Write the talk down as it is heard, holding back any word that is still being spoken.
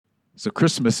So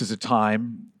Christmas is a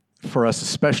time for us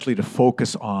especially to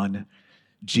focus on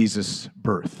Jesus'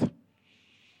 birth.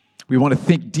 We want to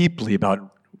think deeply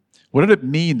about what did it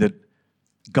mean that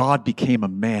God became a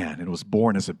man and was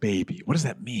born as a baby? What does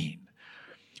that mean?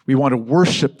 We want to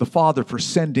worship the Father for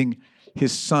sending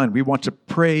his Son. We want to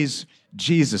praise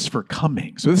Jesus for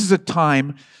coming. So this is a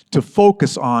time to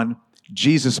focus on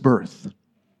Jesus' birth,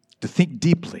 to think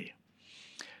deeply.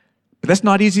 But that's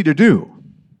not easy to do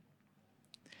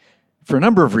for a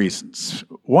number of reasons.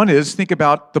 One is, think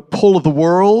about the pull of the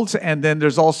world, and then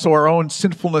there's also our own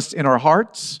sinfulness in our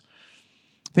hearts.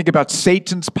 Think about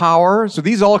Satan's power. So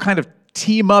these all kind of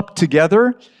team up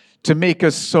together to make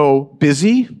us so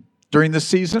busy during this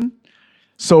season,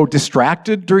 so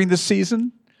distracted during this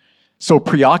season, so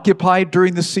preoccupied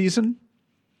during this season,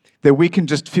 that we can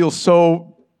just feel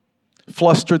so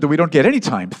flustered that we don't get any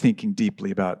time thinking deeply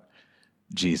about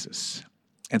Jesus.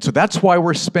 And so that's why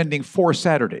we're spending 4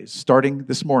 Saturdays, starting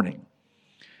this morning,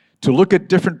 to look at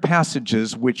different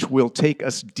passages which will take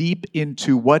us deep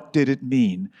into what did it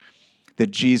mean that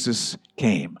Jesus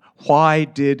came. Why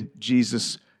did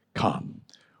Jesus come?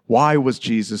 Why was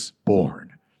Jesus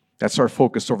born? That's our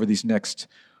focus over these next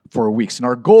 4 weeks. And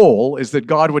our goal is that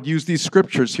God would use these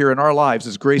scriptures here in our lives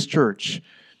as Grace Church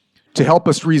to help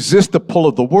us resist the pull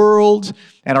of the world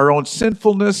and our own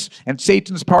sinfulness and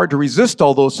Satan's power, to resist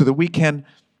all those so that we can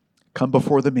come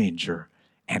before the manger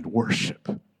and worship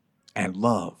and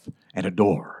love and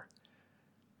adore.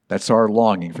 That's our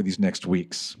longing for these next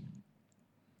weeks.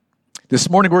 This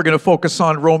morning we're going to focus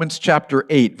on Romans chapter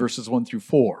 8, verses 1 through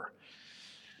 4.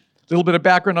 A little bit of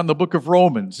background on the book of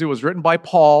Romans. It was written by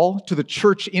Paul to the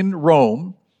church in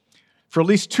Rome for at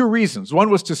least 2 reasons. One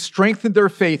was to strengthen their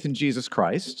faith in Jesus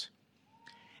Christ,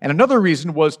 and another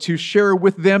reason was to share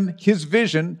with them his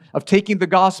vision of taking the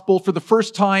gospel for the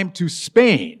first time to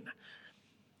Spain.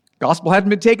 Gospel hadn't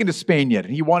been taken to Spain yet,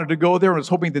 and he wanted to go there and was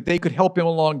hoping that they could help him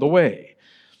along the way.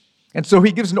 And so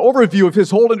he gives an overview of his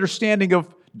whole understanding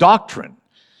of doctrine.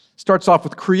 Starts off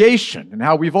with creation and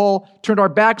how we've all turned our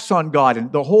backs on God,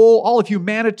 and all of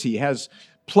humanity has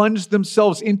plunged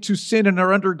themselves into sin and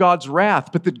are under God's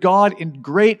wrath, but that God in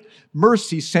great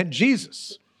mercy sent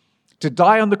Jesus to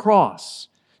die on the cross,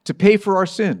 to pay for our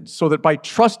sins, so that by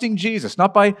trusting Jesus,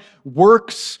 not by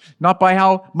works, not by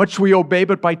how much we obey,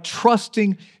 but by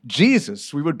trusting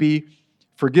Jesus, we would be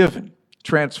forgiven,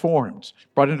 transformed,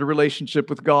 brought into relationship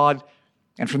with God,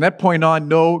 and from that point on,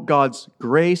 know God's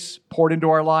grace poured into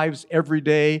our lives every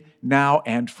day, now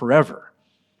and forever.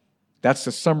 That's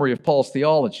the summary of Paul's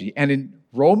theology. And in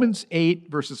Romans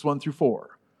 8, verses 1 through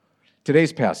 4,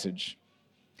 today's passage,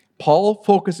 Paul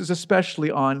focuses especially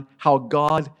on how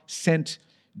God sent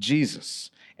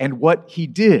Jesus and what he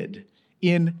did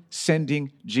in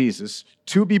sending Jesus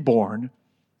to be born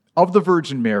of the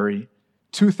Virgin Mary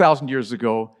 2,000 years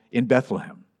ago in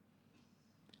Bethlehem.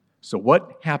 So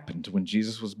what happened when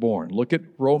Jesus was born? Look at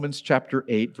Romans chapter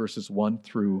 8, verses 1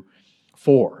 through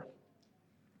 4.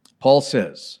 Paul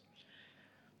says,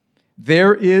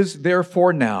 "There is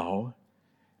therefore now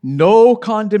no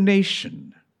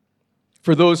condemnation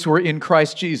for those who are in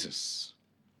Christ Jesus.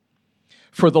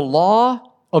 For the law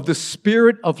of the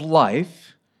Spirit of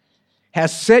life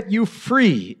has set you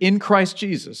free in Christ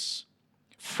Jesus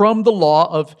from the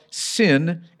law of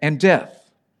sin and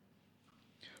death.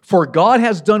 For God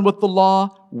has done what the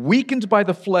law, weakened by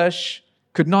the flesh,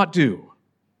 could not do.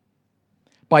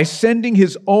 By sending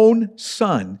his own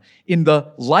Son in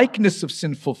the likeness of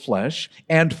sinful flesh,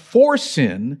 and for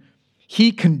sin,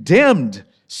 he condemned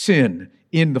sin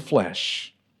in the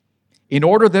flesh, in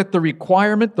order that the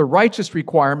righteous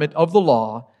requirement of the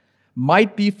law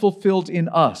might be fulfilled in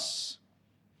us,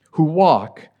 who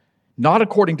walk not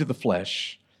according to the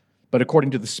flesh, but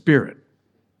according to the Spirit."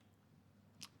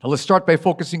 Now let's start by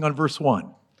focusing on verse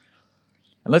 1.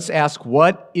 And let's ask,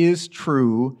 what is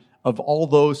true of all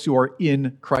those who are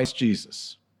in Christ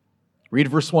Jesus? Read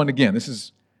verse 1 again. This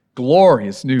is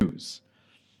glorious news.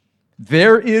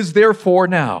 "There is therefore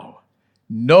now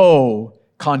no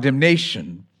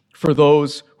condemnation for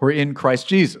those who are in Christ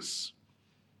Jesus."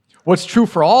 What's true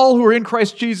for all who are in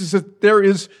Christ Jesus is that there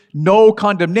is no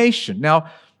condemnation. Now,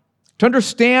 to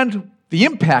understand the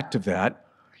impact of that,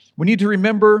 we need to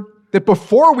remember that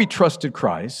before we trusted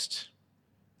Christ,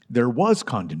 there was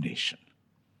condemnation.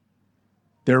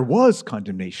 There was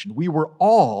condemnation. We were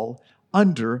all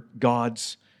under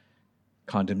God's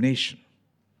condemnation.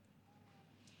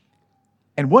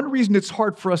 And one reason it's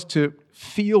hard for us to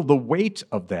feel the weight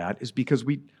of that is because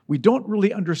we don't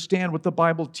really understand what the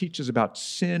Bible teaches about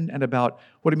sin and about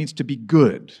what it means to be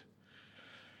good.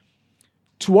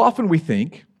 Too often we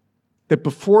think that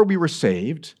before we were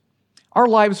saved, our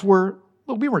lives were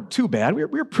we weren't too bad. We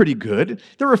were pretty good.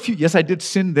 There were a few, yes, I did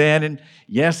sin then, and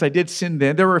yes, I did sin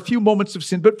then. There were a few moments of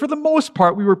sin, but for the most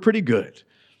part, we were pretty good.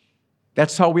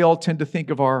 That's how we all tend to think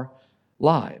of our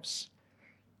lives.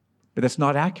 But that's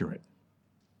not accurate.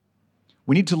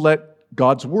 We need to let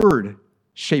God's Word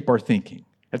shape our thinking.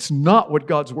 That's not what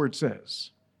God's Word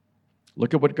says.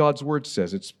 Look at what God's Word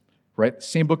says. It's right,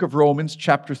 same book of Romans,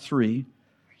 chapter 3,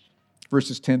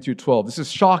 verses 10 through 12. This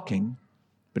is shocking,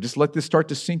 but just let this start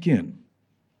to sink in.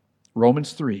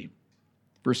 Romans 3,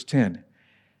 verse 10.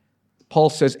 Paul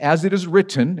says, as it is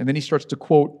written, and then he starts to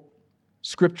quote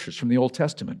scriptures from the Old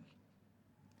Testament.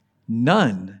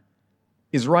 None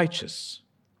is righteous.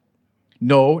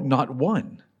 No, not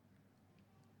one.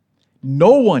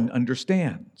 No one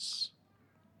understands.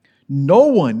 No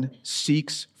one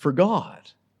seeks for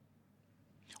God.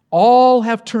 All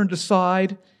have turned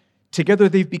aside. Together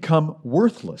they've become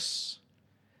worthless.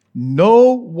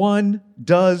 No one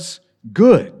does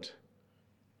good.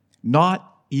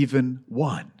 Not even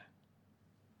one.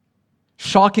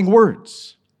 Shocking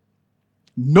words.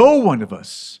 No one of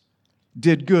us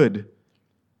did good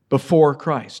before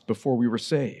Christ, before we were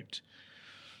saved.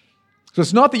 So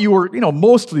it's not that you were,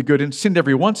 mostly good and sinned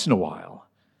every once in a while.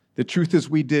 The truth is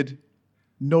we did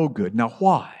no good. Now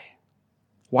why?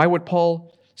 Why would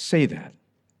Paul say that?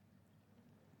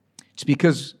 It's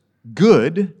because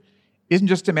good isn't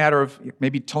just a matter of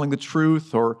maybe telling the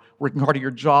truth or working hard at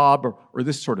your job or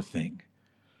this sort of thing.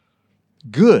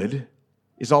 Good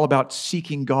is all about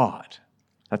seeking God.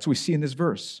 That's what we see in this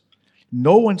verse.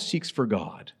 No one seeks for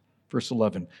God, verse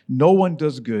 11. No one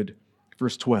does good,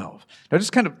 verse 12. Now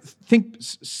just kind of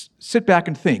sit back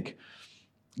and think.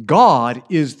 God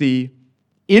is the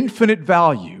infinite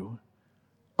value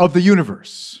of the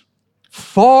universe.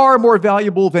 Far more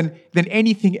valuable than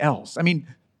anything else. I mean,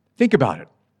 think about it.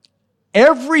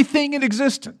 Everything in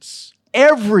existence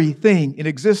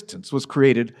was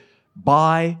created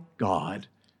by God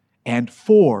and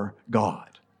for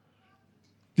God.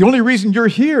 The only reason you're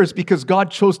here is because God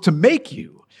chose to make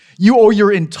you. You owe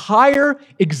your entire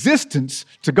existence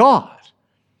to God.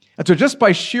 And so just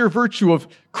by sheer virtue of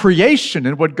creation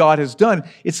and what God has done,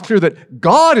 it's clear that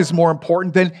God is more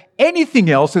important than anything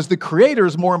else, as the Creator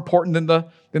is more important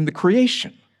than the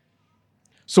creation.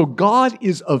 So God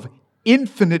is of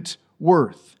infinite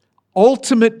worth,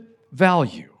 ultimate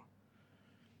value.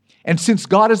 And since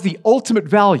God is the ultimate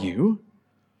value,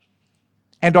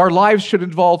 and our lives should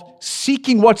involve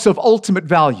seeking what's of ultimate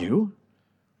value,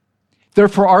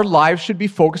 therefore our lives should be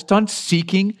focused on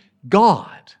seeking God.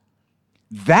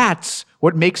 That's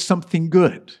what makes something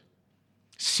good,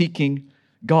 seeking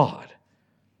God.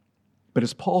 But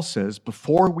as Paul says,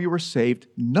 before we were saved,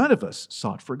 none of us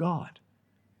sought for God.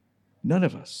 None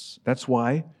of us. That's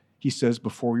why he says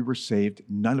before we were saved,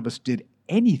 none of us did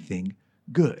anything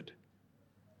good.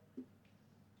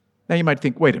 Now you might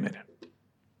think, wait a minute.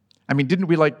 I mean, didn't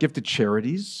we give to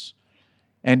charities?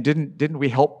 And didn't we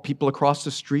help people across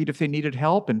the street if they needed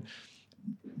help? And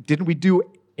didn't we do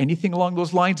anything along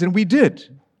those lines? And we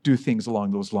did do things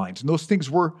along those lines. And those things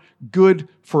were good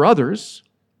for others.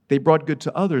 They brought good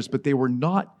to others, but they were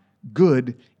not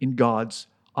good in God's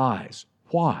eyes.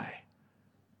 Why?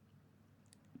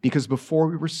 Because before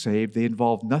we were saved, they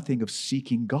involved nothing of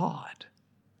seeking God.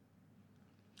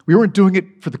 We weren't doing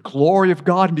it for the glory of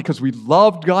God and because we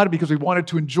loved God and because we wanted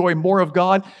to enjoy more of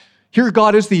God. Here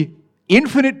God is the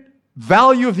infinite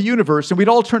value of the universe, and we'd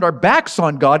all turned our backs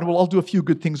on God, and we'll all do a few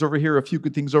good things over here, a few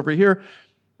good things over here.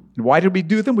 And why did we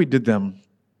do them? We did them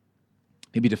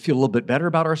maybe to feel a little bit better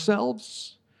about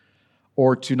ourselves,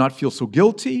 or to not feel so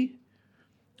guilty,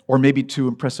 or maybe to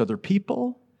impress other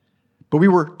people. But we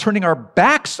were turning our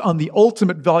backs on the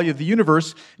ultimate value of the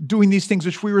universe, doing these things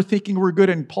which we were thinking were good,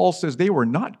 and Paul says they were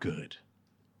not good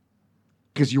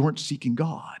because you weren't seeking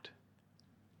God.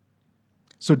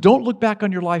 So don't look back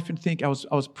on your life and think, I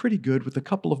was pretty good with a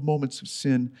couple of moments of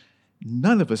sin.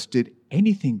 None of us did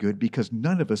anything good because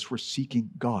none of us were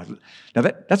seeking God. Now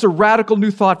that's a radical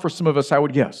new thought for some of us, I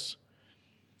would guess.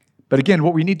 But again,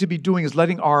 what we need to be doing is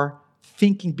letting our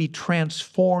thinking be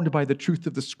transformed by the truth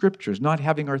of the Scriptures, not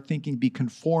having our thinking be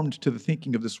conformed to the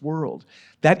thinking of this world.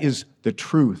 That is the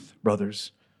truth,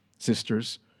 brothers,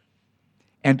 sisters.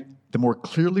 And the more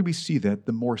clearly we see that,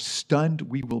 the more stunned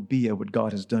we will be at what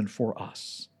God has done for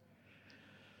us.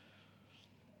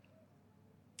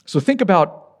 So think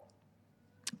about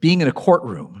being in a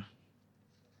courtroom,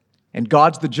 and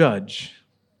God's the judge,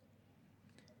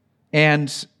 and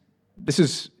this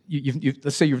is,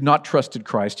 let's say you've not trusted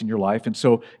Christ in your life, and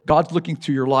so God's looking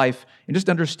through your life, and just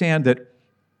understand that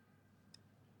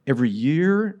every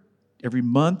year, every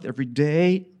month, every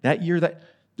day, that year, that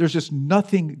There's just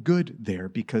nothing good there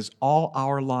because all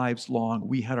our lives long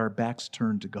we had our backs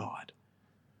turned to God.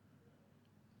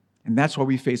 And that's why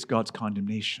we face God's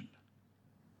condemnation.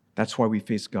 That's why we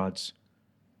face God's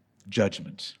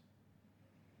judgment.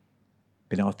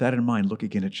 But now with that in mind, look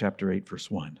again at chapter 8,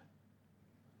 verse 1.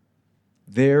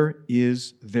 There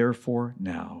is therefore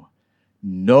now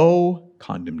no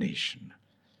condemnation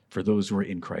for those who are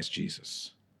in Christ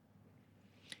Jesus.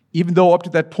 Even though up to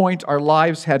that point our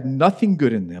lives had nothing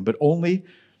good in them, but only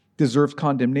deserved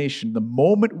condemnation, the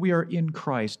moment we are in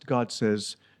Christ, God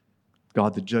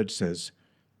the judge says,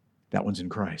 that one's in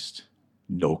Christ,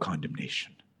 no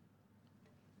condemnation.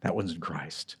 That one's in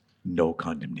Christ, no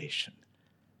condemnation.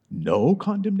 No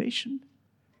condemnation?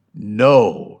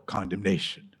 No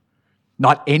condemnation.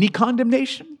 Not any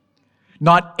condemnation?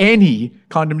 Not any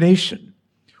condemnation.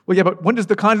 Well, yeah, but when does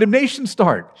the condemnation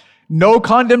start? No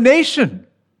condemnation.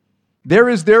 There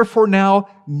is therefore now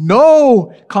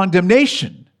no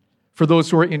condemnation for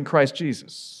those who are in Christ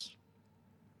Jesus.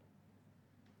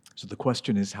 So the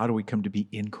question is, how do we come to be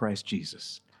in Christ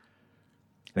Jesus?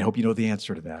 And I hope you know the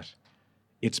answer to that.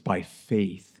 It's by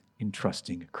faith in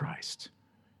trusting Christ,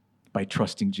 by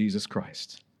trusting Jesus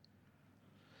Christ.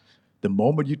 The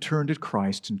moment you turn to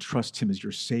Christ and trust Him as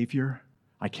your Savior,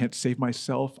 I can't save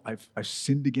myself. I've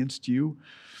sinned against you.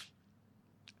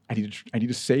 I need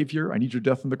a Savior. I need your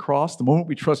death on the cross. The moment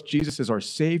we trust Jesus as our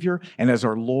Savior and as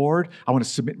our Lord, I want to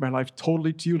submit my life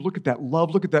totally to you. Look at that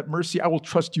love. Look at that mercy. I will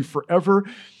trust you forever.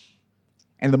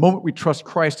 And the moment we trust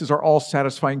Christ as our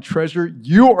all-satisfying treasure,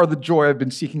 you are the joy I've been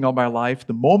seeking all my life.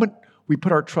 The moment we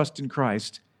put our trust in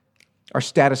Christ, our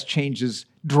status changes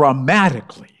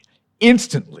dramatically,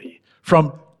 instantly,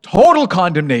 from total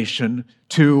condemnation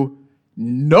to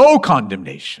no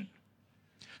condemnation.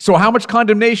 So how much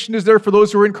condemnation is there for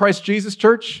those who are in Christ Jesus,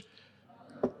 church?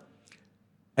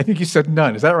 I think you said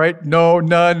none. Is that right? No,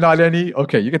 none, not any.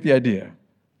 Okay, you get the idea.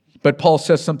 But Paul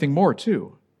says something more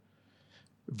too.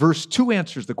 Verse 2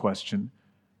 answers the question,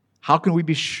 how can we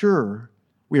be sure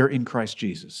we are in Christ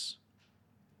Jesus?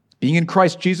 Being in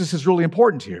Christ Jesus is really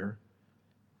important here.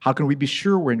 How can we be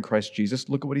sure we're in Christ Jesus?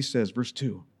 Look at what he says, verse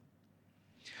 2.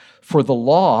 For the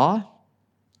law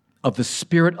of the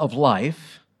Spirit of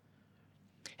life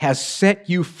has set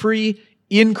you free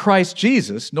in Christ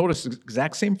Jesus. Notice the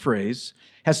exact same phrase.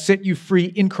 Has set you free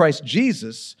in Christ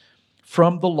Jesus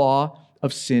from the law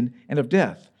of sin and of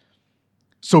death.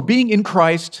 So being in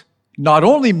Christ not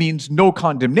only means no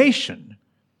condemnation,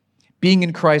 being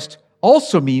in Christ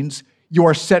also means you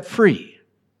are set free.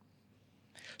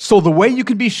 So the way you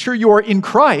can be sure you are in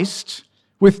Christ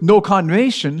with no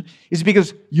condemnation is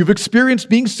because you've experienced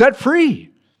being set free.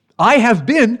 I have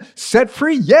been set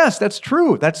free. Yes, that's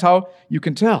true. That's how you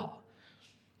can tell.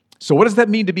 So what does that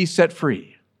mean to be set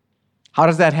free? How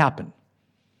does that happen?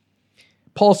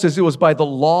 Paul says it was by the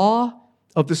law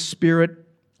of the Spirit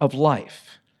of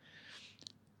life.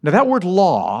 Now that word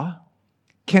law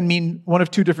can mean one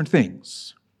of two different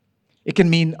things. It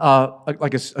can mean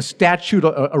like a statute,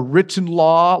 a written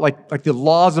law, like the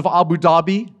laws of Abu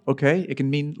Dhabi, okay? It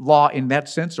can mean law in that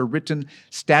sense, a written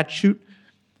statute.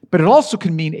 But it also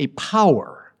can mean a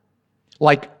power,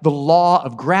 like the law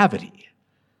of gravity.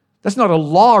 That's not a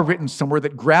law written somewhere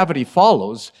that gravity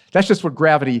follows. That's just what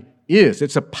gravity is.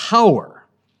 It's a power.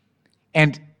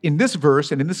 And in this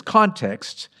verse and in this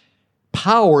context,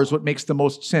 power is what makes the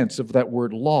most sense of that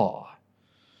word law.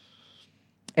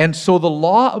 And so the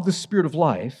law of the Spirit of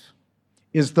life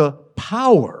is the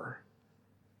power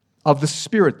of the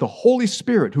Spirit, the Holy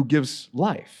Spirit who gives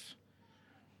life.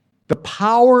 The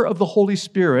power of the Holy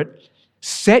Spirit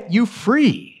set you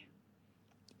free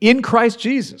in Christ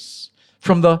Jesus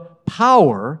from the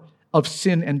power of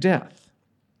sin and death.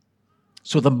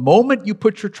 So the moment you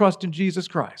put your trust in Jesus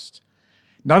Christ,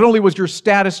 not only was your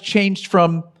status changed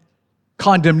from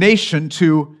condemnation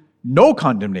to no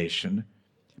condemnation,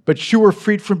 but you were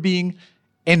freed from being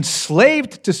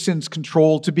enslaved to sin's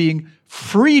control to being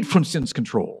freed from sin's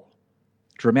control.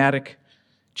 Dramatic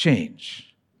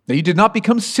change. Now, you did not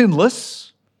become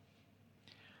sinless,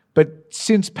 but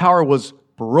sin's power was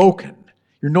broken.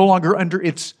 You're no longer under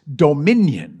its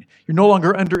dominion. You're no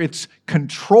longer under its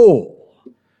control.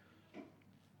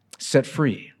 Set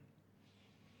free.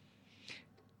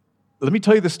 Let me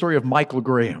tell you the story of Michael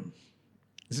Graham.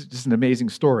 This is just an amazing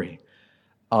story.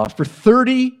 For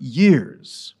 30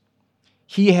 years,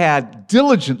 he had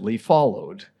diligently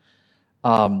followed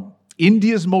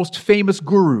India's most famous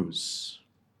gurus.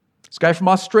 This guy from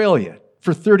Australia,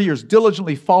 for 30 years,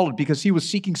 diligently followed because he was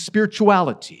seeking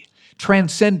spirituality,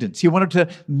 transcendence. He wanted to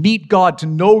meet God, to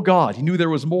know God. He knew there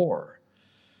was more.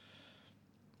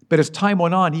 But as time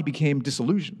went on, he became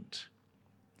disillusioned.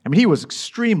 I mean, he was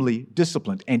extremely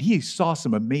disciplined, and he saw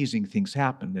some amazing things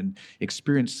happen and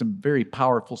experienced some very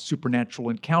powerful supernatural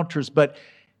encounters, but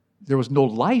there was no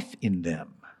life in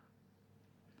them.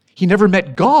 He never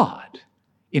met God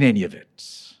in any of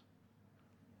it.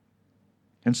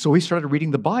 And so he started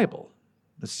reading the Bible.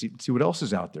 Let's see what else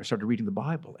is out there. Started reading the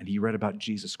Bible, and he read about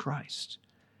Jesus Christ.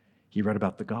 He read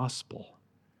about the gospel.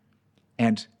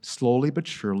 And slowly but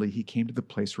surely, he came to the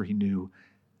place where he knew,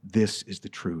 this is the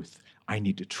truth. I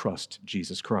need to trust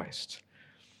Jesus Christ.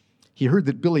 He heard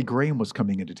that Billy Graham was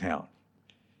coming into town.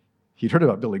 He'd heard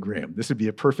about Billy Graham. This would be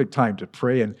a perfect time to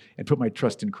pray and put my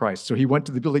trust in Christ. So he went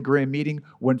to the Billy Graham meeting,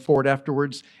 went forward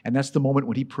afterwards, and that's the moment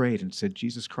when he prayed and said,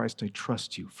 Jesus Christ, I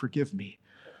trust you. Forgive me.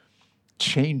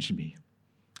 Change me.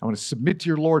 I want to submit to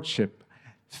your lordship.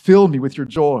 Fill me with your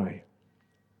joy.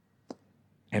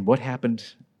 And what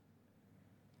happened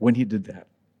when he did that?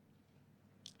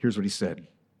 Here's what he said.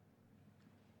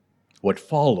 What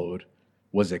followed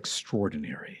was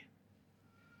extraordinary.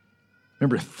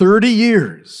 Remember, 30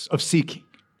 years of seeking.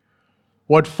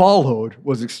 What followed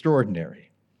was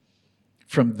extraordinary.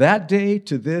 From that day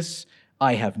to this,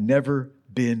 I have never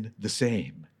been the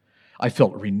same. I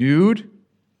felt renewed,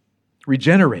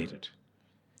 regenerated.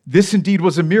 This indeed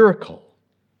was a miracle.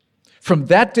 From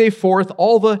that day forth,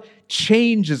 all the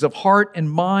changes of heart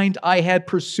and mind I had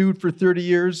pursued for 30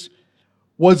 years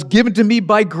was given to me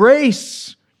by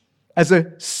grace as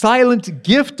a silent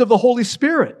gift of the Holy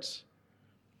Spirit.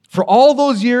 For all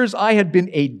those years, I had been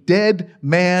a dead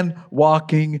man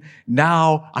walking.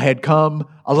 Now I had come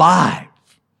alive.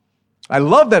 I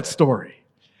love that story.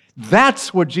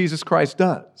 That's what Jesus Christ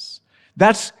does.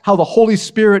 That's how the Holy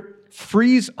Spirit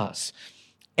frees us.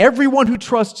 Everyone who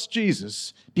trusts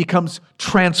Jesus becomes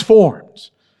transformed.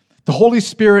 The Holy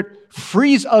Spirit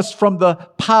frees us from the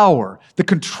power, the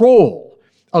control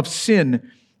of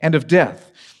sin and of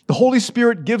death. The Holy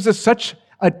Spirit gives us such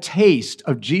a taste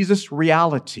of Jesus'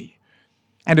 reality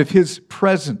and of His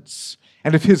presence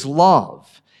and of His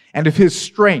love and of His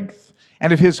strength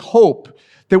and of His hope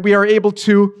that we are able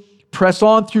to press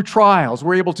on through trials.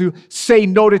 We're able to say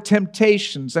no to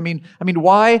temptations. I mean,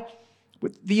 why?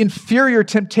 The inferior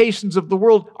temptations of the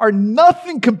world are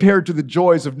nothing compared to the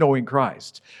joys of knowing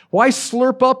Christ. Why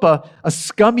slurp up a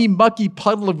scummy, mucky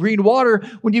puddle of green water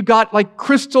when you've got like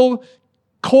crystal,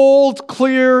 cold,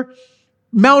 clear,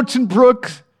 mountain brook,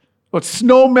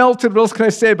 snow melted, what else can I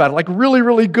say about it? Like really,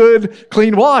 really good,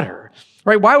 clean water,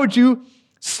 right? Why would you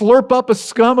slurp up a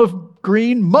scum of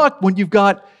green muck when you've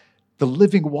got the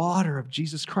living water of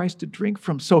Jesus Christ to drink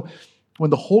from? So when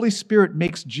the Holy Spirit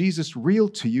makes Jesus real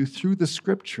to you through the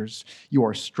Scriptures, you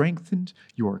are strengthened,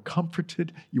 you are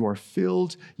comforted, you are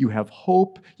filled, you have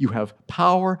hope, you have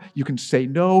power, you can say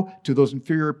no to those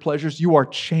inferior pleasures, you are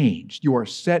changed, you are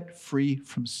set free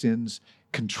from sin's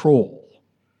control.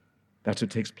 That's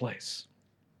what takes place.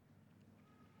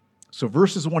 So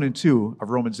verses 1 and 2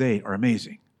 of Romans 8 are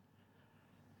amazing.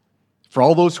 For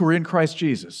all those who are in Christ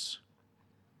Jesus,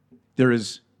 there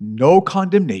is no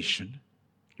condemnation.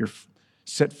 You're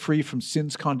set free from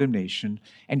sin's condemnation,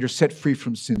 and you're set free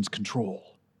from sin's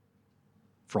control.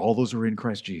 For all those who are in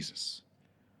Christ Jesus.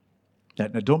 Now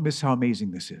don't miss how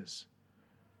amazing this is.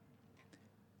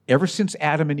 Ever since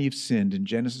Adam and Eve sinned in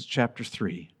Genesis chapter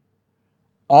 3,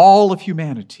 all of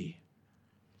humanity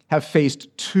have faced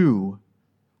two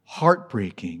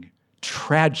heartbreaking,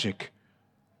 tragic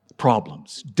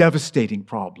problems, devastating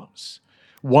problems.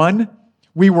 One,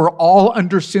 we were all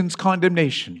under sin's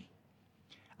condemnation.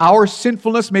 Our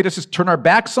sinfulness made us just turn our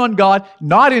backs on God,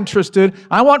 not interested.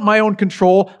 I want my own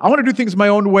control. I want to do things my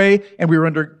own way. And we were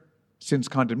under sin's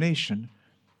condemnation.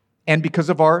 And because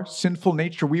of our sinful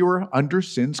nature, we were under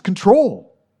sin's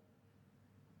control.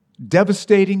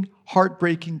 Devastating,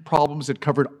 heartbreaking problems that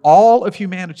covered all of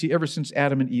humanity ever since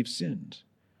Adam and Eve sinned.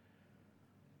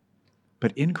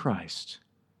 But in Christ,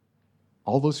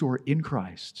 all those who are in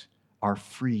Christ are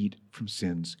freed from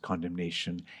sin's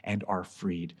condemnation and are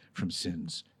freed from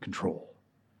sin's control.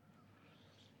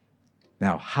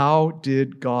 Now, how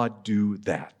did God do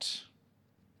that?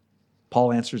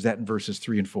 Paul answers that in verses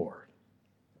 3 and 4.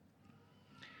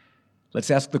 Let's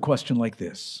ask the question like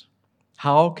this.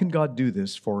 How can God do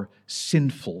this for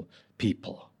sinful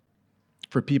people?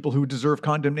 For people who deserve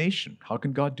condemnation? How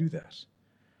can God do that?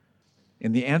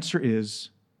 And the answer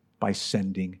is by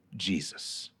sending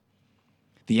Jesus.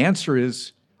 The answer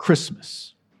is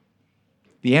Christmas.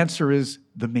 The answer is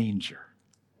the manger.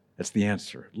 That's the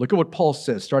answer. Look at what Paul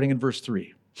says, starting in verse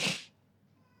 3.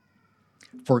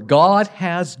 For God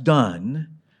has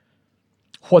done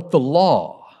what the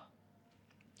law,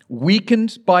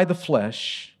 weakened by the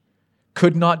flesh,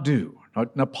 could not do.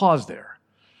 Now pause there.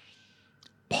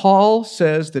 Paul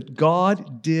says that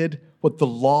God did what the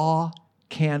law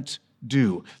can't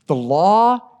do. The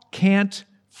law can't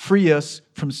free us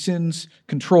from sin's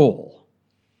control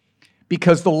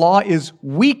because the law is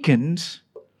weakened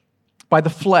by the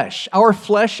flesh.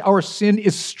 Our sin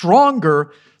is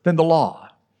stronger than the law.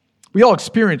 We all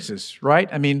experience this, right?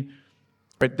 I mean,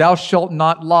 right, thou shalt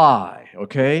not lie,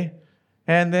 okay?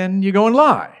 And then you go and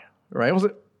lie, right?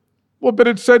 Well, but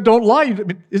it said don't lie. I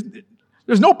mean,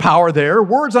 there's no power there.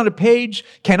 Words on a page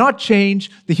cannot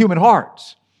change the human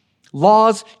heart.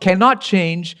 Laws cannot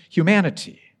change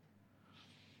humanity.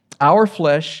 Our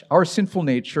flesh, our sinful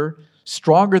nature,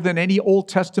 stronger than any Old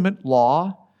Testament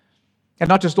law, and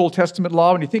not just Old Testament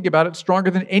law, when you think about it,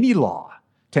 stronger than any law.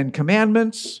 10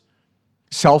 Commandments,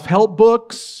 self-help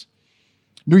books,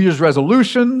 New Year's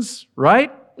resolutions,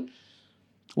 right?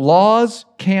 Laws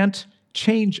can't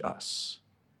change us.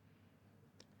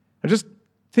 Now just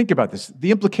think about this.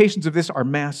 The implications of this are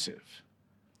massive.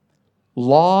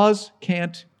 Laws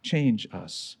can't change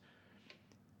us.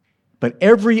 But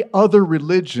every other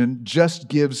religion just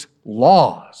gives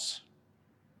laws,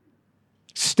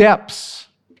 steps,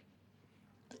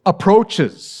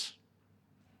 approaches,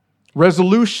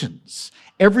 resolutions.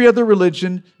 Every other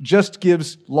religion just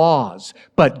gives laws.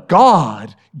 But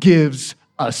God gives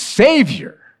a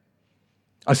Savior.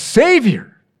 A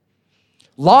Savior.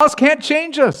 Laws can't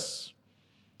change us.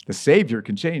 The Savior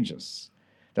can change us.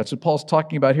 That's what Paul's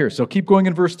talking about here. So keep going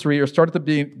in verse 3, or start at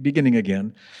the beginning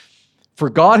again. For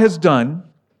God has done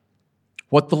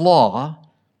what the law,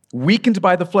 weakened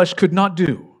by the flesh, could not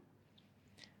do,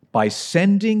 by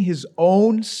sending his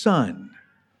own Son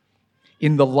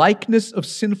in the likeness of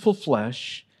sinful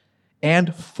flesh,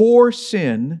 and for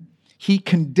sin, he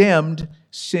condemned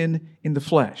sin in the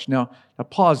flesh. Now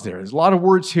pause there. There's a lot of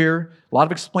words here, a lot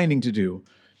of explaining to do.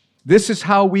 This is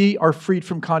how we are freed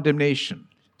from condemnation.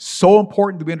 So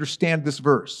important that we understand this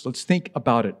verse. Let's think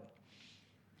about it.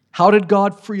 How did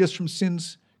God free us from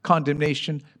sin's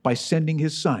condemnation? By sending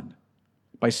his Son,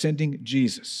 by sending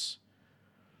Jesus.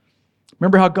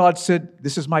 Remember how God said,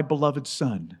 "This is my beloved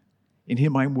Son. In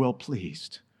him I am well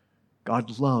pleased."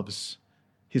 God loves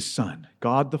his Son.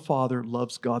 God the Father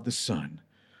loves God the Son.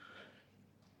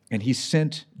 And he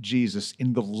sent Jesus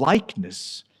in the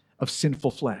likeness of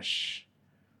sinful flesh.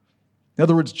 In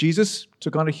other words, Jesus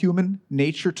took on a human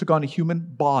nature, took on a human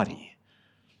body.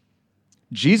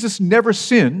 Jesus never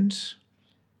sinned.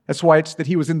 That's why it's that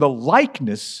he was in the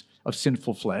likeness of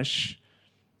sinful flesh.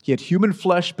 He had human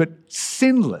flesh, but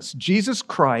sinless. Jesus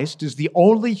Christ is the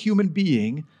only human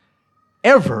being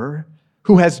ever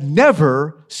who has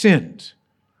never sinned.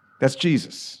 That's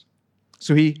Jesus.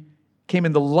 So he came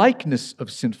in the likeness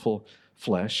of sinful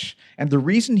flesh, and the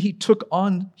reason he took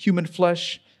on human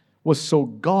flesh was so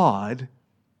God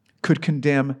could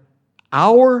condemn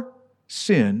our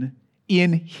sin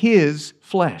in his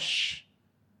flesh.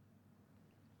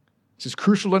 This is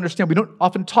crucial to understand. We don't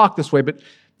often talk this way, but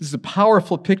this is a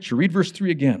powerful picture. Read verse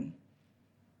 3 again.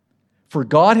 For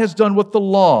God has done what the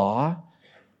law,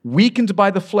 weakened by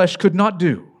the flesh, could not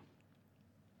do,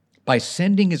 by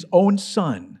sending his own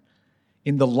Son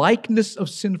in the likeness of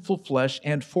sinful flesh,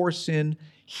 and for sin,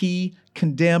 he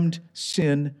condemned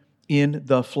sin in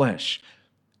the flesh.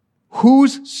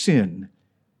 Whose sin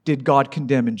did God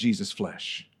condemn in Jesus'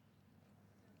 flesh?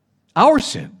 Our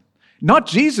sin, not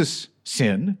Jesus'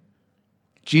 sin.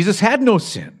 Jesus had no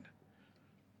sin.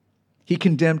 He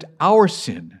condemned our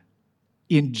sin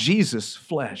in Jesus'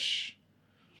 flesh.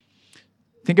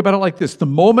 Think about it like this. The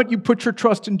moment you put your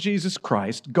trust in Jesus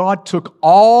Christ, God took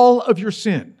all of your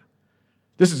sin.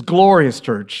 This is glorious,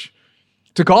 church.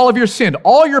 Took all of your sin,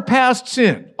 all your past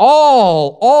sin,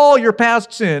 all your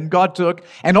past sin God took,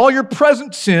 and all your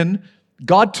present sin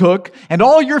God took, and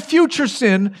all your future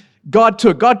sin God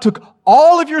took. God took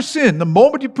all of your sin the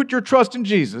moment you put your trust in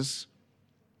Jesus,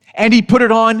 and he put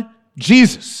it on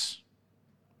Jesus.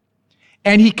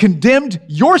 And he condemned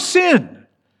your sin.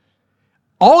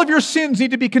 All of your sins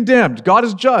need to be condemned. God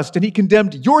is just, and he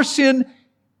condemned your sin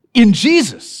in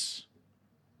Jesus.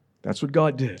 That's what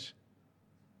God did.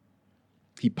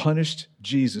 He punished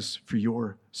Jesus for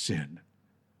your sin.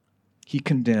 He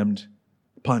condemned,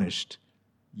 punished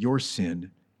your sin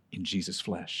in Jesus'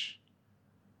 flesh.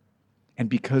 And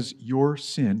because your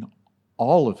sin,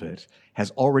 all of it, has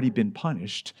already been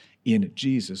punished in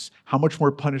Jesus, how much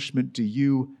more punishment do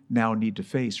you now need to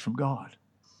face from God?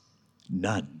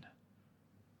 None.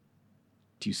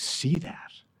 Do you see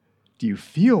that? Do you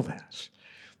feel that?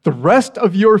 The rest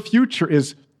of your future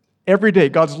is Every day,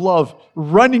 God's love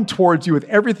running towards you with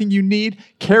everything you need,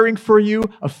 caring for you,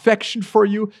 affection for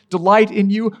you, delight in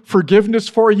you, forgiveness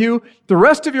for you, the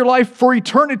rest of your life for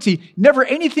eternity. Never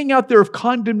anything out there of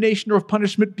condemnation or of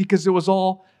punishment because it was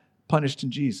all punished in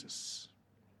Jesus.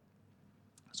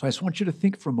 So I just want you to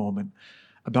think for a moment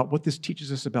about what this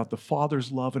teaches us about the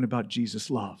Father's love and about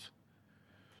Jesus' love.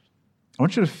 I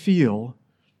want you to feel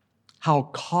how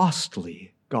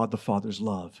costly God the Father's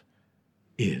love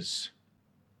is.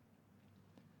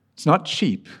 It's not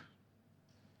cheap.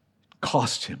 It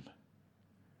cost him.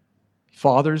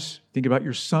 Fathers, think about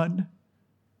your son,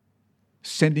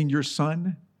 sending your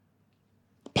son,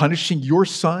 punishing your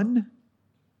son.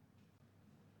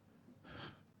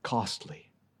 Costly.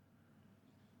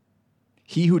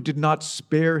 He who did not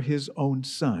spare his own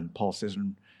son, Paul says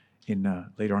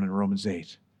later on in Romans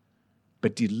 8,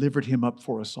 but delivered him up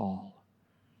for us all.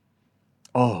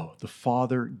 Oh, the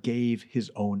Father gave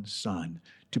his own Son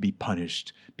to be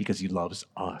punished because he loves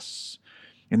us.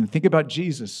 And then think about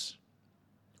Jesus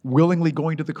willingly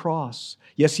going to the cross.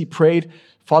 Yes, he prayed,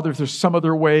 Father, if there's some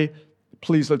other way,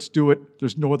 please let's do it.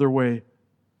 There's no other way.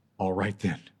 All right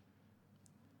then.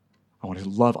 I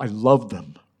love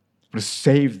them. I want to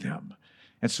save them.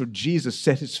 And so Jesus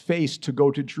set his face to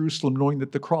go to Jerusalem knowing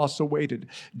that the cross awaited.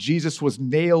 Jesus was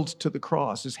nailed to the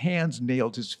cross, his hands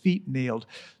nailed, his feet nailed,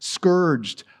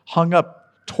 scourged, hung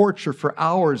up, torture for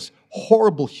hours,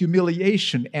 horrible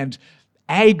humiliation and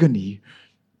agony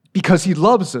because he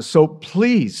loves us. So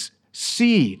please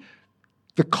see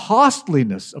the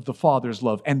costliness of the Father's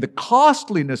love and the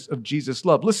costliness of Jesus'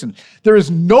 love. Listen, there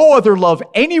is no other love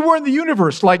anywhere in the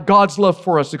universe like God's love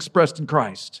for us expressed in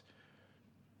Christ.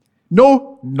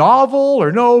 No novel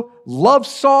or no love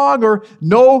song or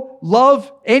no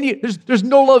love, there's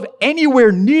no love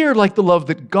anywhere near like the love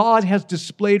that God has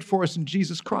displayed for us in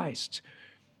Jesus Christ.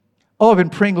 Oh, I've been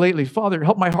praying lately, Father,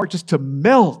 help my heart just to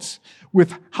melt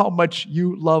with how much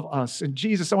you love us. And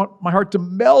Jesus, I want my heart to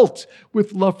melt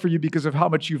with love for you because of how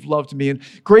much you've loved me. And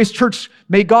Grace Church,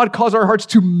 may God cause our hearts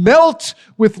to melt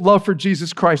with love for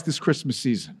Jesus Christ this Christmas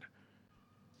season.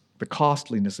 The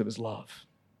costliness of his love.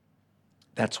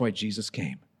 That's why Jesus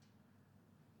came.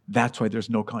 That's why there's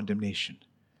no condemnation.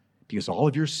 Because all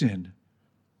of your sin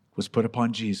was put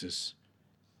upon Jesus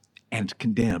and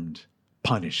condemned,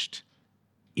 punished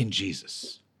in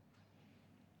Jesus.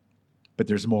 But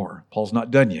there's more. Paul's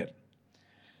not done yet.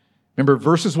 Remember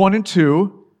verses 1 and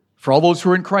 2, for all those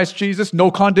who are in Christ Jesus,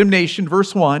 no condemnation,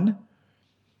 verse 1.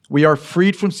 We are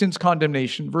freed from sin's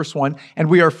condemnation, verse 1. And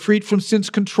we are freed from sin's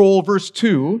control, verse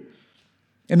 2.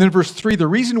 And then verse 3, the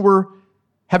reason we're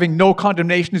having no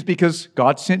condemnation is because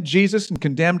God sent Jesus and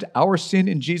condemned our sin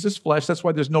in Jesus' flesh. That's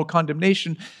why there's no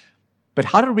condemnation. But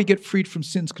how did we get freed from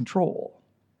sin's control?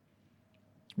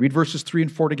 Read verses 3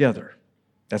 and 4 together.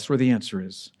 That's where the answer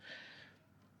is.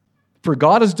 For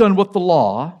God has done what the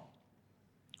law,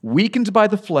 weakened by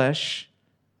the flesh,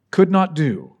 could not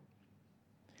do.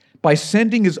 By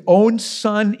sending his own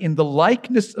Son in the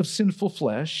likeness of sinful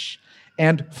flesh,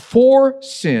 and for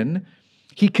sin,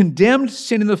 he condemned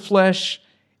sin in the flesh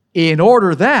in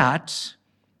order that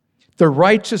the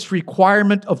righteous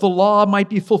requirement of the law might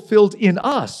be fulfilled in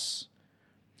us,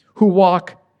 who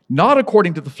walk not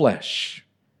according to the flesh.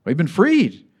 We've been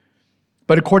freed,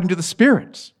 but according to the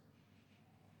Spirit.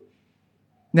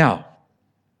 Now,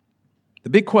 the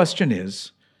big question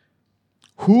is,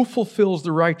 who fulfills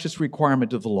the righteous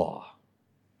requirement of the law?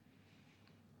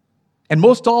 And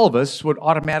most all of us would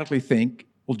automatically think,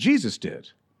 well, Jesus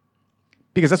did.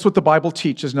 Because that's what the Bible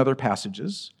teaches in other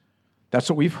passages. That's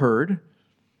what we've heard.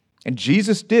 And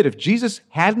Jesus did. If Jesus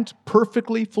hadn't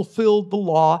perfectly fulfilled the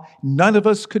law, none of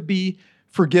us could be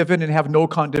forgiven and have no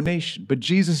condemnation. But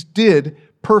Jesus did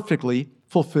perfectly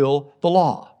fulfill the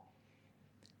law.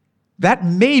 That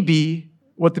may be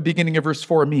what the beginning of verse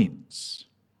 4 means.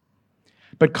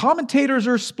 But commentators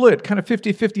are split, kind of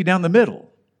 50-50 down the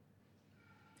middle.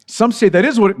 Some say that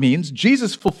is what it means.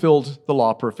 Jesus fulfilled the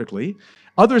law perfectly.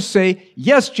 Others say,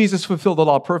 yes, Jesus fulfilled the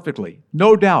law perfectly.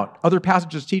 No doubt. Other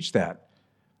passages teach that.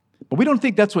 But we don't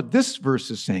think that's what this verse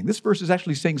is saying. This verse is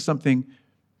actually saying something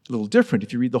a little different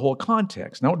if you read the whole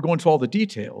context. Now, I won't go into all the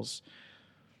details.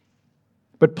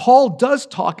 But Paul does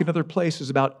talk in other places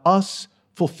about us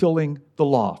fulfilling the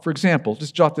law. For example,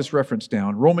 just jot this reference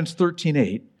down. Romans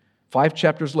 13:8, 5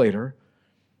 chapters later.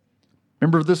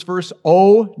 Remember this verse?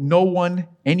 Owe no one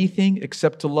anything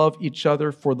except to love each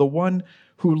other, for the one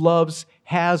who loves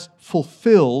has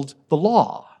fulfilled the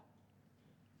law.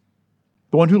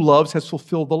 The one who loves has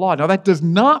fulfilled the law. Now, that does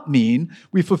not mean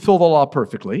we fulfill the law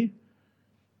perfectly.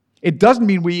 It doesn't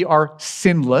mean we are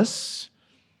sinless.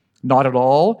 Not at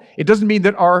all. It doesn't mean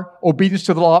that our obedience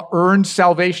to the law earns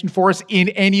salvation for us in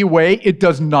any way. It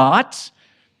does not.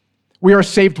 We are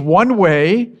saved one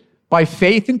way, by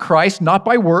faith in Christ, not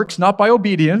by works, not by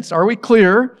obedience. Are we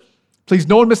clear? Please,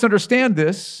 no one misunderstand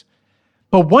this.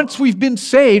 But once we've been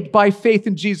saved by faith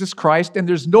in Jesus Christ, and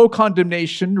there's no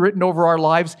condemnation written over our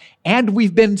lives, and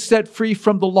we've been set free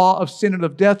from the law of sin and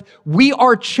of death, we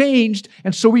are changed,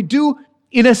 and so we do,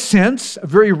 in a sense, a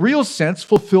very real sense,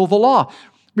 fulfill the law.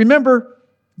 Remember,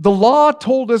 the law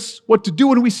told us what to do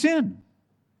when we sin,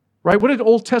 right? What did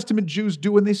Old Testament Jews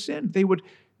do when they sinned? They would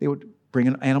bring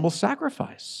an animal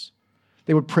sacrifice.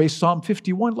 They would pray Psalm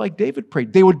 51 like David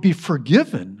prayed. They would be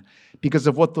forgiven because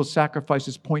of what those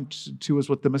sacrifices point to as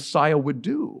what the Messiah would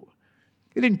do.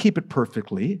 They didn't keep it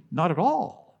perfectly, not at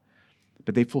all.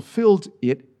 But they fulfilled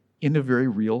it in a very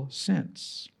real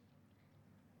sense.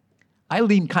 I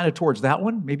lean kind of towards that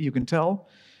one. Maybe you can tell.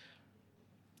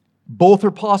 Both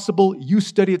are possible. You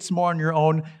study it some more on your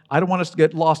own. I don't want us to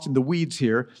get lost in the weeds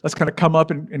here. Let's kind of come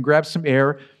up and grab some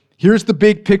air. Here's the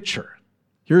big picture.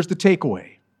 Here's the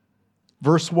takeaway.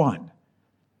 Verse 1,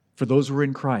 for those who are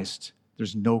in Christ,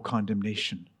 there's no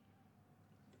condemnation.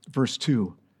 Verse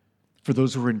 2, for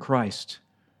those who are in Christ,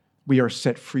 we are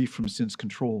set free from sin's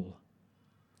control.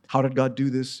 How did God do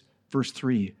this? Verse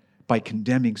 3, by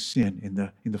condemning sin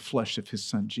in the flesh of his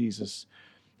Son, Jesus.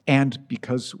 And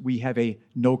because we have a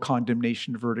no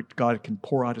condemnation verdict, God can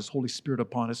pour out his Holy Spirit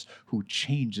upon us who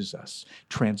changes us,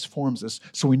 transforms us.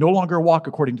 So we no longer walk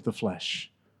according to the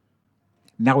flesh.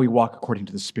 Now we walk according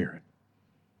to the Spirit.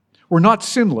 We're not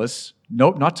sinless,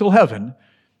 no, not till heaven,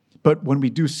 but when we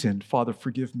do sin, Father,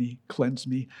 forgive me, cleanse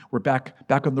me. We're back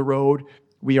on the road.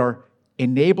 We are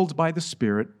enabled by the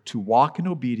Spirit to walk in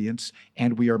obedience,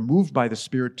 and we are moved by the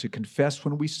Spirit to confess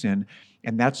when we sin.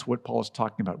 And that's what Paul is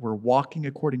talking about. We're walking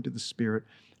according to the Spirit,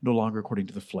 no longer according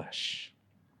to the flesh.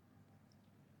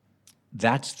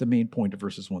 That's the main point of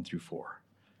verses 1 through 4.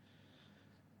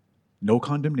 No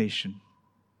condemnation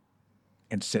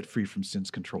and set free from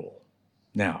sin's control.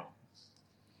 Now,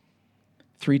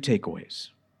 3 takeaways.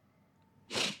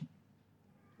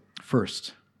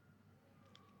 First,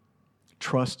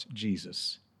 trust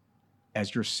Jesus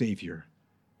as your Savior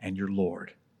and your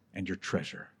Lord and your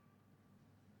treasure.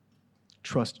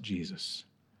 Trust Jesus.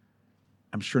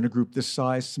 I'm sure in a group this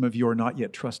size, some of you are not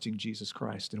yet trusting Jesus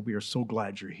Christ, and we are so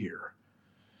glad you're here.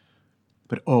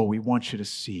 But we want you to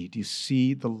see. Do you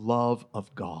see the love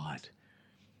of God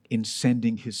in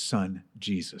sending his Son,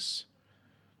 Jesus,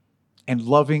 and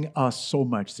loving us so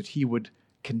much that he would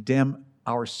condemn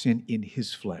our sin in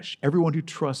his flesh? Everyone who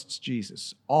trusts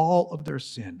Jesus, all of their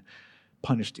sin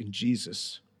punished in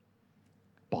Jesus'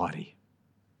 body.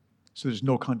 So there's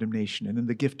no condemnation. And then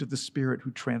the gift of the Spirit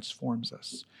who transforms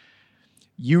us.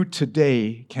 You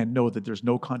today can know that there's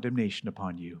no condemnation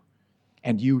upon you.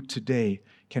 And you today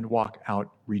can walk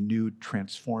out renewed,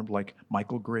 transformed like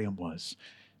Michael Graham was.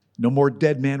 No more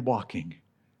dead man walking.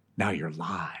 Now you're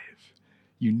alive.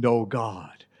 You know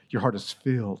God. Your heart is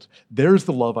filled. There's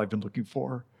the love I've been looking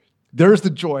for. There's the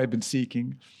joy I've been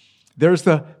seeking. There's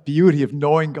the beauty of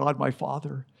knowing God, my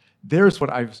Father. There's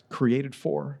what I've created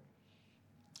for.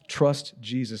 Trust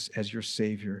Jesus as your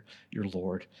Savior, your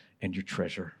Lord, and your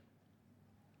treasure.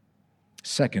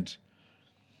 Second,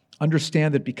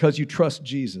 understand that because you trust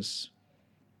Jesus,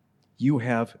 you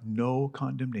have no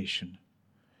condemnation.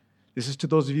 This is to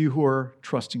those of you who are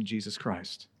trusting Jesus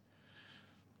Christ.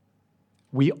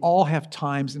 We all have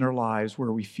times in our lives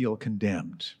where we feel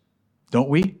condemned, don't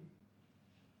we?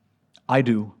 I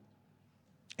do,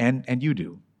 and you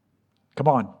do. Come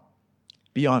on,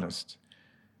 be honest.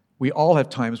 We all have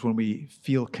times when we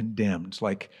feel condemned,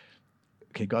 like,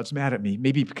 okay, God's mad at me.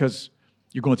 Maybe because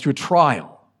you're going through a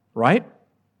trial, right?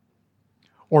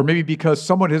 Or maybe because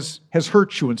someone has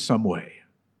hurt you in some way.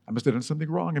 I must have done something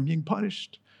wrong. I'm being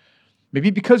punished. Maybe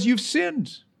because you've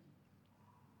sinned.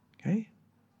 Okay?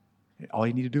 All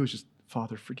you need to do is just,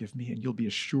 Father, forgive me, and you'll be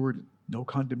assured no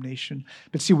condemnation.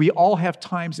 But see, we all have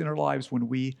times in our lives when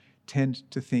we tend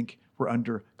to think we're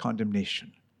under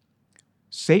condemnation.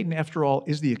 Satan, after all,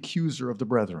 is the accuser of the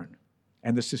brethren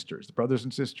and the sisters, the brothers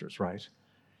and sisters, right?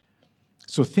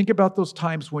 So think about those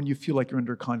times when you feel like you're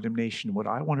under condemnation. What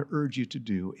I want to urge you to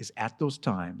do is at those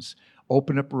times,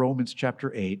 open up Romans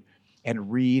chapter 8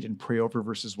 and read and pray over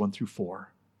verses 1 through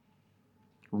 4.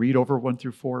 Read over 1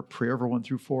 through 4, pray over 1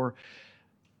 through 4.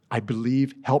 I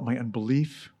believe, help my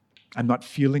unbelief. I'm not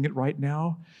feeling it right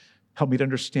now. Help me to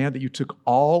understand that you took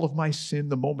all of my sin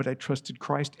the moment I trusted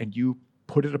Christ and you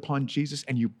put it upon Jesus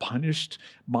and you punished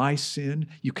my sin.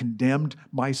 You condemned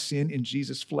my sin in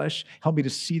Jesus' flesh. Help me to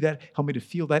see that. Help me to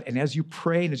feel that. And as you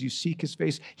pray and as you seek his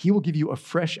face, he will give you a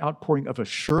fresh outpouring of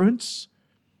assurance,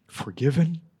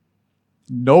 forgiven,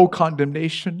 no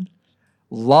condemnation,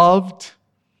 loved.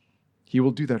 He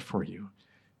will do that for you.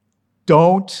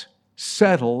 Don't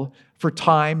settle for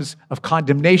times of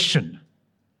condemnation.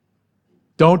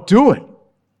 Don't do it.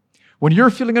 When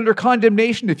you're feeling under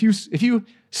condemnation, if you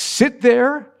sit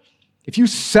there, if you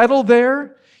settle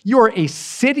there, you are a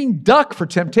sitting duck for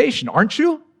temptation, aren't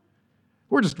you?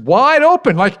 We're just wide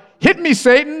open, like, hit me,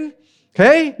 Satan.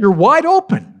 Okay? You're wide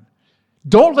open.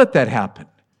 Don't let that happen.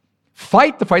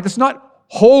 Fight the fight. That's not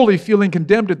wholly feeling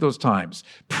condemned at those times.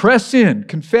 Press in,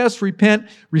 confess, repent,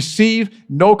 receive,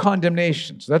 no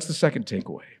condemnation. So that's the second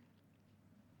takeaway.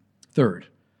 Third,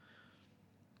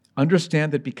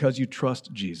 understand that because you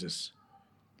trust Jesus,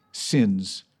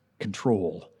 sin's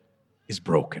control is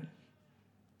broken.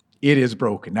 It is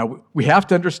broken. Now, we have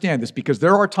to understand this because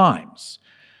there are times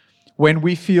when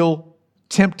we feel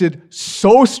tempted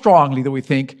so strongly that we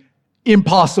think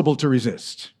impossible to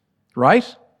resist,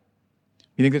 right?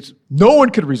 You think that no one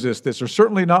could resist this, or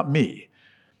certainly not me.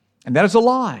 And that is a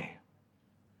lie.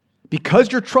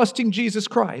 Because you're trusting Jesus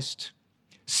Christ,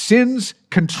 sin's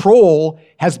control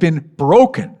has been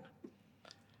broken.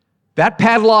 That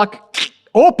padlock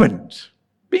opened.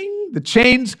 Bing, the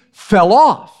chains fell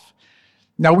off.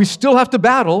 Now we still have to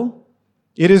battle.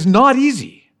 It is not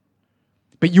easy.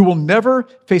 But you will never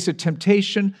face a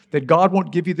temptation that God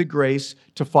won't give you the grace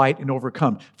to fight and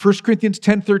overcome. 1 Corinthians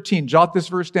 10:13, jot this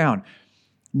verse down.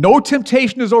 No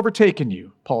temptation has overtaken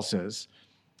you, Paul says,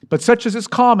 but such as is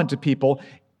common to people,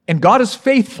 and God is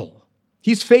faithful.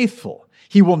 He's faithful.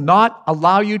 He will not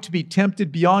allow you to be tempted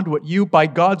beyond what you, by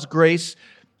God's grace,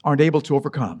 aren't able to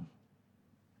overcome.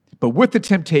 But with the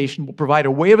temptation, will provide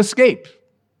a way of escape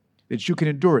that you can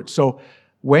endure it. So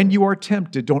when you are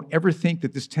tempted, don't ever think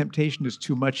that this temptation is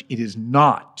too much. It is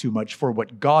not too much for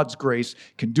what God's grace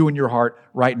can do in your heart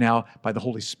right now by the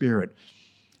Holy Spirit.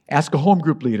 Ask a home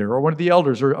group leader or one of the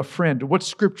elders or a friend, what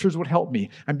scriptures would help me?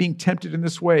 I'm being tempted in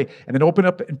this way. And then open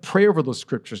up and pray over those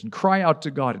scriptures and cry out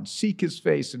to God and seek his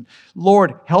face. And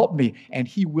Lord, help me. And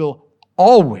he will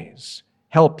always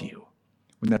help you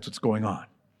when that's what's going on.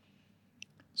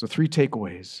 So 3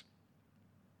 takeaways.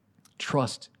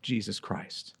 Trust Jesus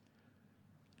Christ.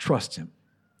 Trust him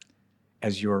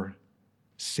as your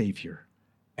Savior,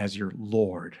 as your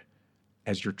Lord,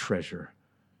 as your treasure.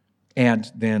 And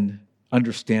then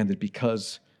understand that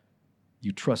because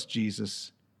you trust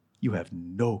Jesus, you have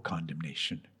no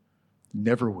condemnation.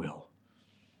 Never will.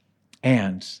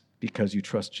 And because you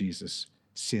trust Jesus,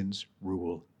 sin's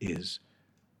rule is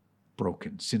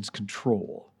broken. Sin's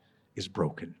control is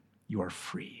broken. You are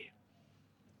free.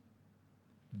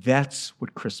 That's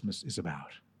what Christmas is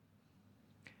about.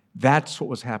 That's what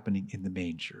was happening in the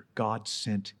manger. God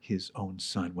sent his own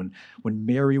son. When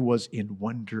Mary was in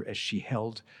wonder as she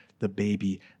held the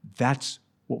baby, that's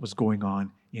what was going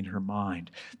on in her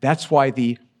mind. That's why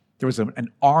there was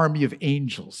an army of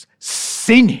angels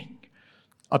singing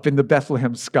up in the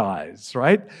Bethlehem skies,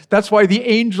 right? That's why the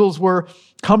angels were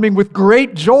coming with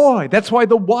great joy. That's why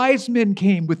the wise men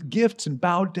came with gifts and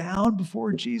bowed down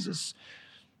before Jesus.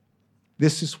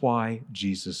 This is why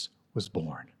Jesus was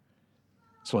born.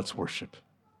 So let's worship.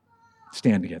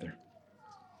 Stand together.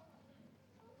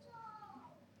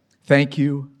 Thank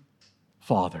you,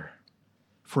 Father,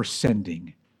 for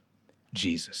sending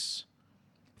Jesus.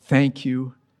 Thank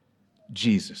you,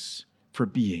 Jesus, for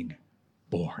being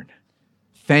born.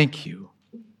 Thank you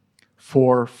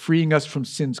for freeing us from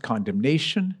sin's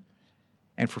condemnation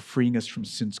and for freeing us from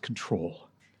sin's control.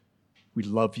 We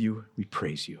love you. We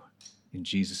praise you. In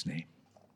Jesus' name.